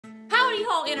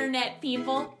Howdy ho, internet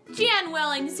people! Jan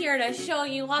Welling's here to show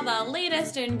you all the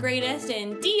latest and greatest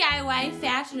in DIY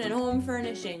fashion and home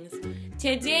furnishings.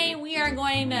 Today we are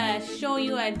going to show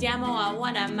you a demo of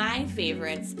one of my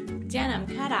favorites, denim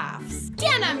cutoffs.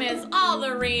 Denim is all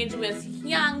the rage with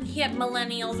young hip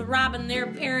millennials robbing their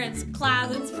parents'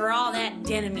 closets for all that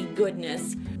denim-y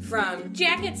goodness. From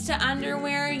jackets to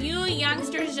underwear, you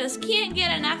youngsters just can't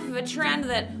get enough of a trend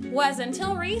that was,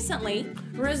 until recently,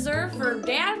 reserved for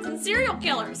dads and serial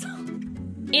killers.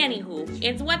 Anywho,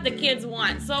 it's what the kids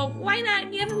want, so why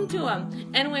not give them to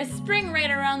them? And with spring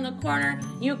right around the corner,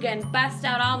 you can bust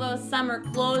out all those summer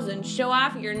clothes and show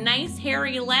off your nice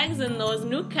hairy legs in those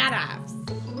new cutoffs.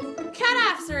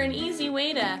 Cutoffs are an easy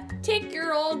way to take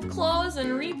your old clothes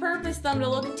and repurpose them to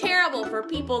look terrible for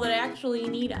people that actually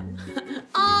need them.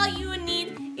 All you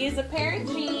need is a pair of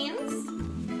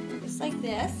jeans, just like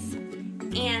this,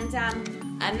 and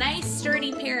a nice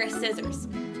sturdy pair of scissors.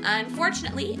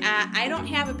 Unfortunately, I don't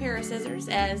have a pair of scissors,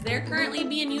 as they're currently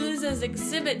being used as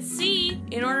Exhibit C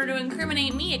in order to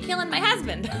incriminate me of killing my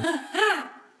husband.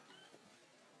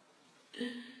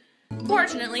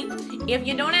 Fortunately, if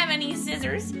you don't have any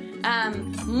scissors,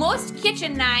 most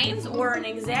kitchen knives or an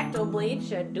X-Acto blade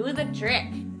should do the trick.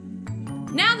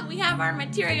 Now that we have our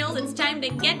materials, it's time to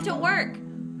get to work.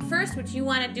 First, what you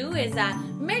want to do is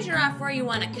measure off where you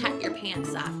want to cut your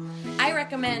pants off. I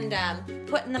recommend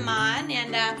putting them on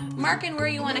and marking where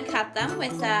you want to cut them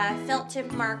with a felt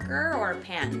tip marker or a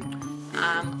pen.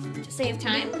 To save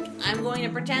time, I'm going to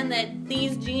pretend that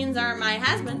these jeans are my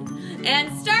husband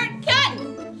and start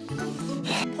cutting.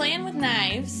 Playing with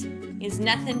knives is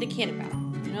nothing to kid about,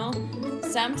 you know?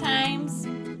 Sometimes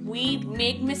we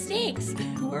make mistakes.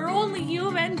 We're only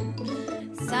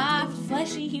human. Soft,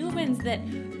 fleshy humans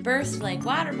that burst like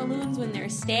water balloons when they're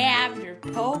stabbed or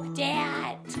poked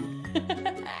at.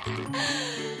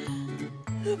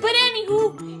 But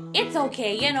anywho, it's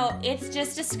okay, you know, it's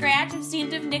just a scratch. I've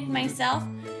seemed to have nicked myself.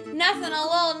 Nothing a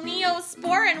little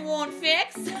Neosporin won't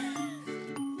fix.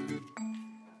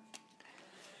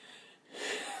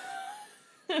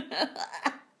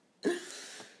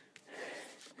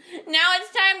 Now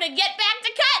it's time to get back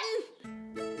to cutting.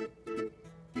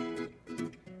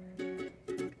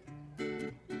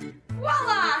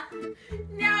 Voila!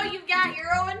 Now you've got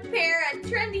your own pair of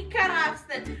trendy cutoffs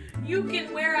that you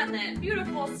can wear on that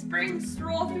beautiful spring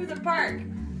stroll through the park.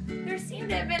 There seem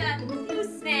to have been a few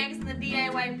snags in the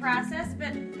DIY process,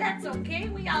 but that's okay.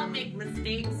 We all make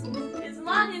mistakes. As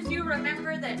long as you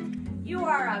remember that you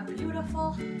are a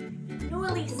beautiful,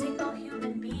 newly single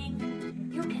human being,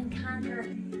 you can conquer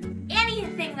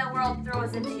anything the world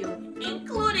throws at you,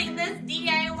 including this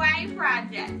DIY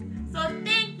project. So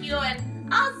thank you, and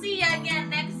I'll see you again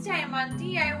next time on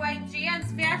DIY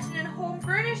Jan's Fashion and Home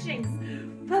Furnishings.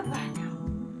 Bye-bye now.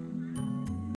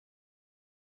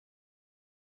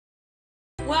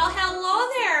 Well, hello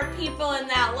there, people in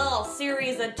that little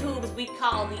series of tubes we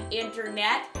call the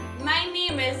internet. My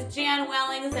name is Jan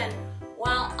Wellings, and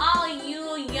while all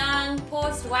you young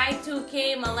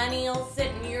post-Y2K millennials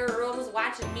sit in your rooms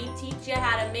watching me teach you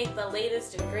how to make the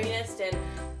latest and greatest in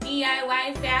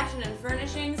DIY fashion and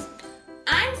furnishings,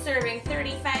 I'm serving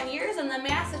 35 years in the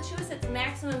Massachusetts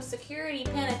Maximum Security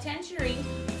Penitentiary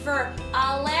for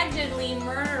allegedly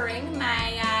murdering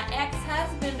my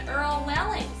ex-husband, Earl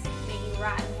Wellings. May you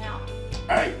rot in hell.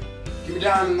 Hey, get me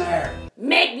down in there.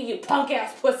 Make me, you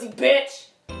punk-ass pussy bitch!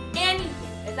 Anywho,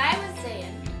 as I was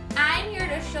saying, I'm here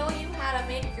to show you how to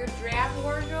make your draft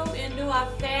wardrobe into a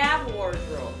fab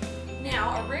wardrobe.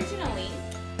 Now, originally,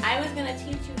 I was going to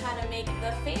teach you how to make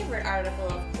the favorite article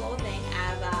of clothing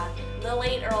of the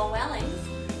late Earl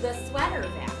Wellings, the sweater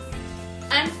vest.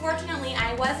 Unfortunately,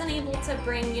 I wasn't able to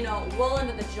bring, wool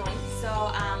into the joint, so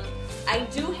I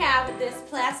do have this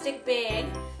plastic bag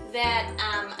that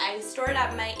I stored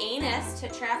up my anus to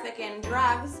traffic in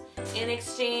drugs in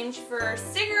exchange for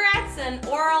cigarettes and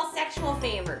oral sexual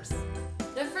favors.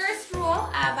 The first rule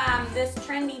of this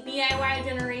trendy DIY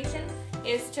generation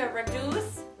is to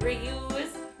reduce,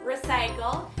 reuse,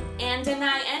 recycle, and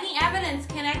deny any evidence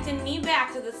connecting me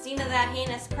back to the scene of that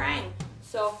heinous crime.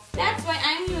 So that's why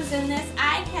I'm using this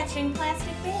eye-catching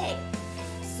plastic bag.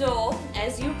 So,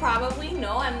 as you probably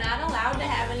know, I'm not allowed to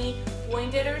have any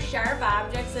pointed or sharp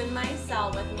objects in my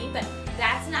cell with me, but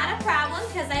that's not a problem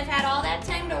because I've had all that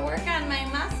time to work on my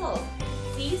muscles.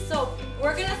 See, so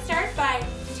we're gonna start by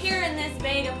tearing this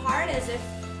bag apart as if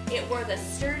it were the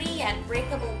sturdy yet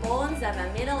breakable bones of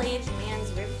a middle-aged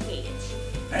man's ribcage.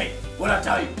 Hey, what'd I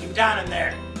tell you? Keep down in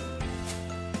there.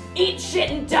 Eat shit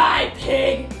and die,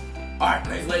 pig! Alright,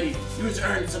 crazy lady, you just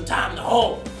earned some time in the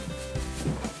hole.